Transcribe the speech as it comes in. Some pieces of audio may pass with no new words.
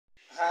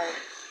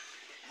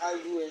Hi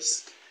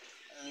viewers,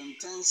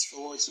 thanks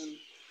for watching.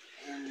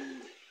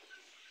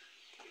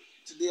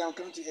 Today I'm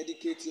going to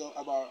educate you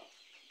about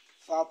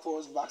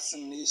fowl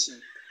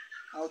vaccination,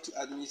 how to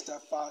administer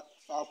fowl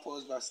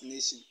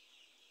vaccination,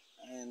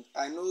 and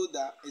I know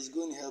that it's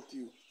going to help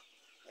you.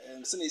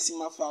 So you see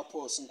my fowl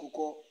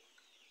nkoko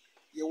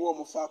ye wo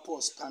mo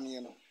fowl panie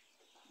no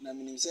na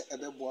minim say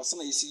ebebo so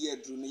na you see here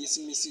dru na you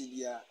see me see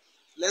bia.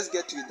 Let's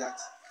get to that.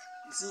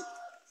 You see,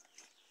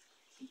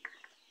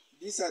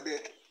 these are the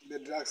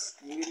drugs.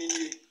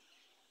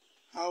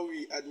 How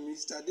we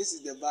administer. This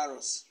is the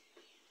virus.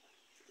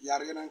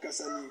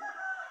 So,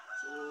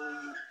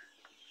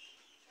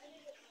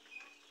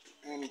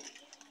 and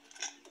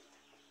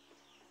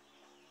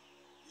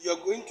you're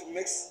going to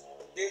mix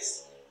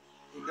this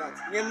with that.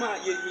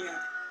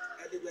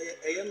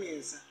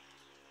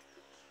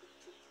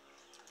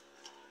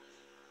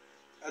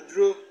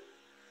 Adro,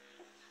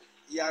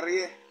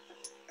 yare,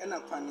 and a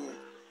panier.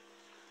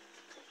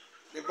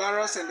 The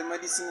virus and the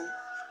medicine.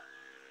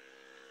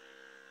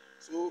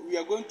 So we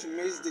are going to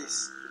mix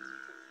this.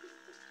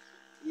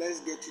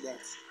 Let's get to that.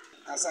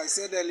 As I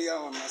said earlier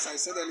on, we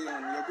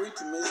are going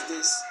to mix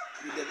this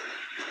with the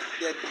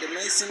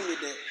medicine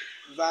with the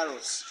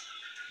virus.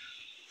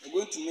 We're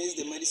going to mix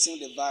the medicine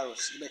with the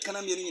virus.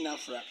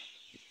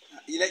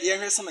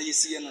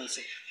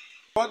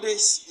 Pour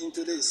this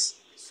into this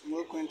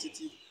small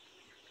quantity.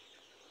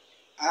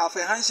 I have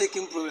a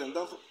handshaking problem.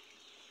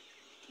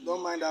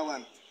 Don't mind that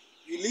one.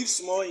 You leave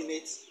small in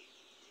it.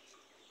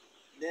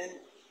 Then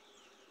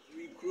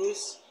we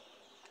close.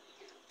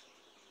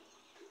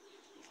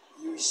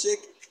 You shake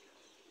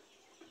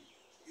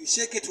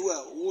it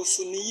well. You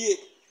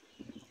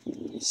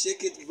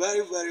shake it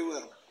very, very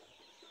well.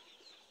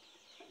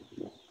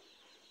 You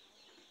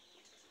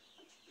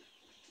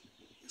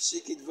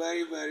shake it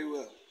very, very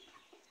well.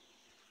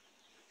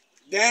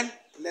 Then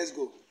let's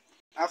go.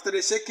 After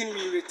the shaking,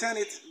 we return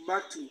it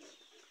back to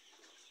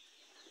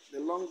the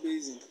long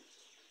basin.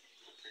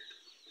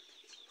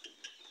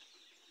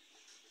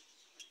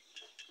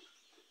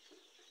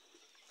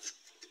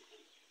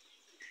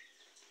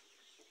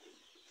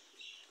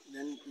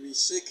 Then we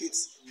shake it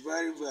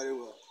very, very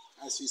well.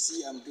 As you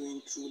see, I'm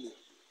doing truly.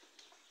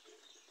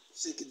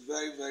 Shake it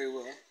very, very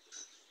well.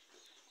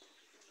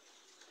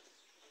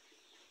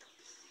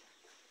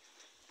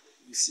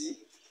 You see?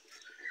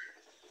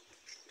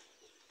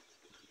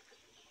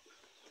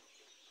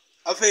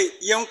 Okay,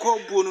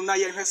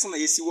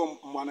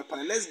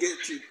 let's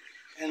get to it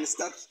and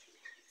start,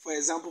 for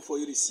example, for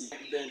you to see.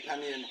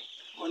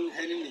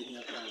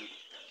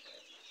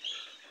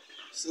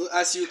 So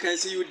as you can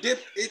see, you dip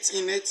it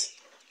in it.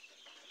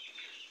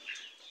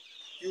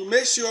 You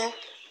make sure,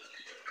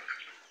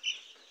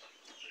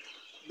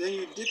 then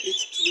you dip it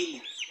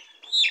truly.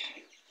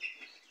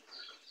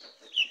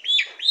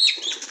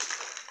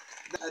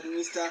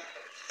 Administer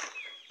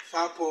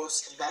fowl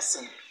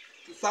vaccine.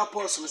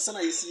 Fowl so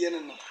sana you see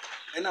no.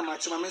 And I'm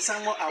match my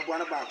son more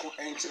abuana back on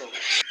entry.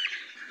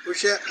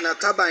 Push na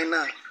taban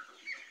na.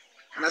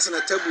 Na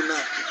sana tabu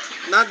na.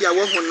 Na dia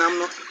wo honam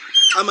no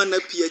ama na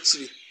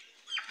PhD.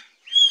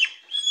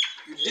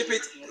 You dip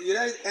it, you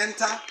let it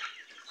enter.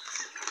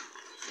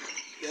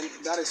 Then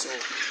that is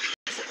all.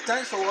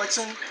 Thanks for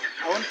watching.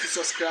 I want to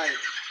subscribe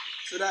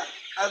so that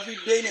every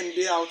day in and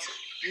day out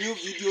new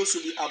videos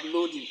will be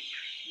uploading.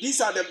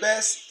 These are the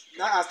best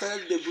that I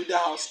started the Buddha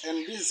house,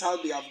 and this is how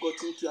they have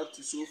gotten to up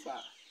to so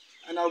far.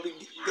 And I'll be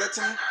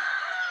getting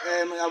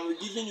I'll be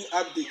giving you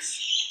updates.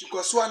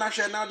 Because one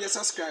actually now they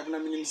subscribe and I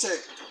mean say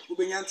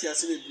Ubenyanti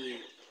Asibe.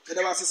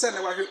 There was a son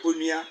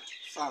Onia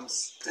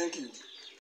Farms. Thank you.